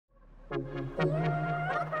Yeah,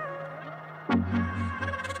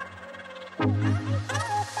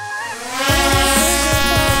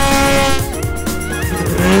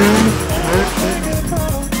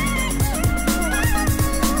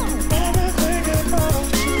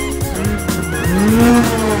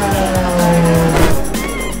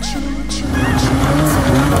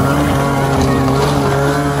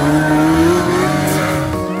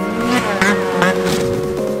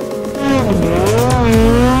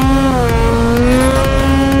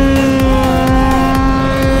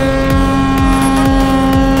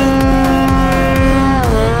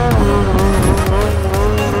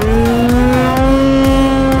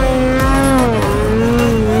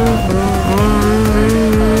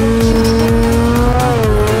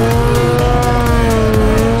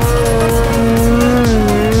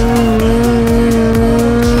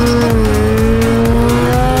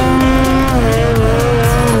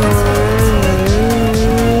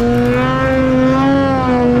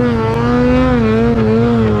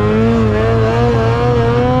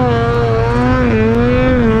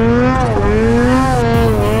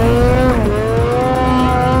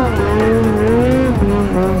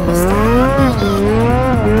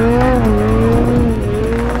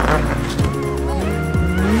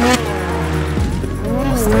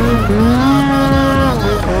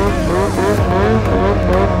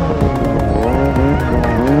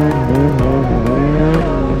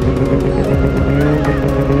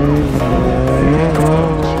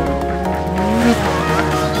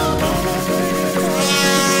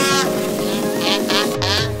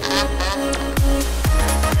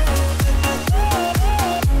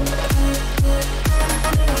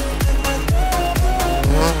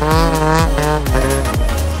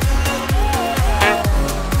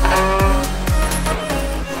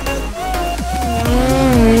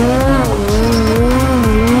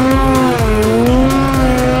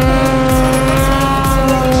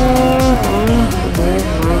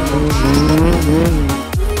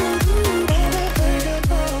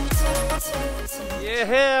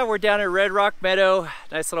 we're down at Red Rock Meadow.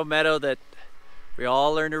 Nice little meadow that we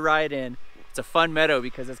all learn to ride in. It's a fun meadow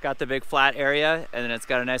because it's got the big flat area and then it's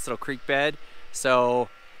got a nice little creek bed. So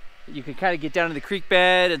you can kind of get down to the creek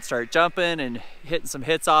bed and start jumping and hitting some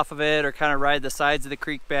hits off of it, or kind of ride the sides of the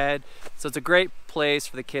creek bed. So it's a great place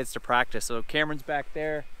for the kids to practice. So Cameron's back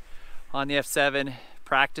there on the F7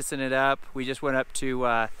 practicing it up. We just went up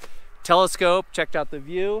to Telescope, checked out the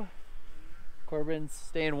view. Corbin's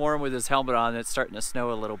staying warm with his helmet on. It's starting to snow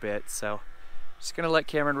a little bit, so just gonna let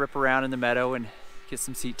Cameron rip around in the meadow and get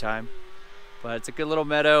some seat time. But it's a good little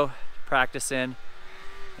meadow to practice in,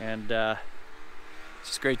 and it's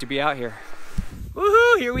just great to be out here.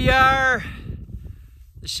 Woohoo! Here we are,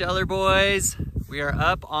 the Scheller boys. We are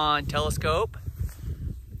up on Telescope.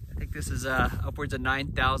 I think this is upwards of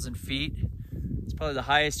 9,000 feet. It's probably the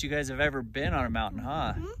highest you guys have ever been on a mountain,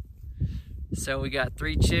 huh? Mm-hmm. So we got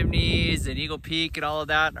 3 chimneys and Eagle Peak and all of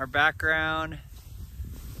that in our background.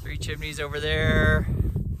 3 chimneys over there.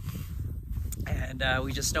 And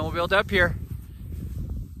we just snowmobiled up here.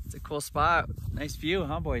 It's a cool spot. Nice view,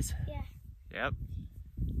 huh, boys? Yeah. Yep.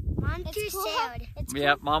 Mom's too scared.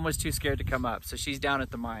 Yep, Mom was too scared to come up, so she's down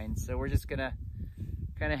at the mine. So we're just gonna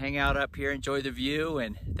kind of hang out up here, enjoy the view,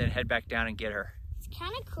 and then head back down and get her. It's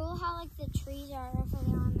kind of cool how like the trees are over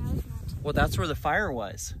there on those mountains. Well, that's where the fire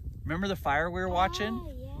was. Remember the fire we were watching?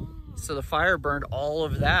 Oh, yeah. So the fire burned all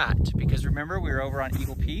of that because remember we were over on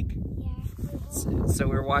Eagle Peak? Yeah. So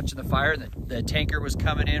we were watching the fire, and the tanker was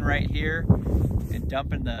coming in right here and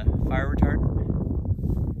dumping the fire retardant.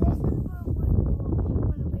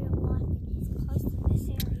 Close to this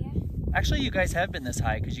area. Actually, you guys have been this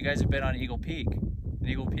high because you guys have been on Eagle Peak. And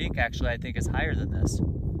Eagle Peak actually I think is higher than this. Oh,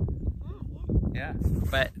 yeah. Yeah,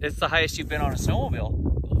 but it's the highest you've been on a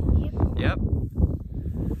snowmobile. Yep.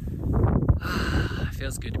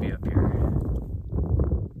 Feels good to be up here.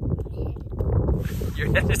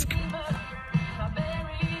 Your head is good.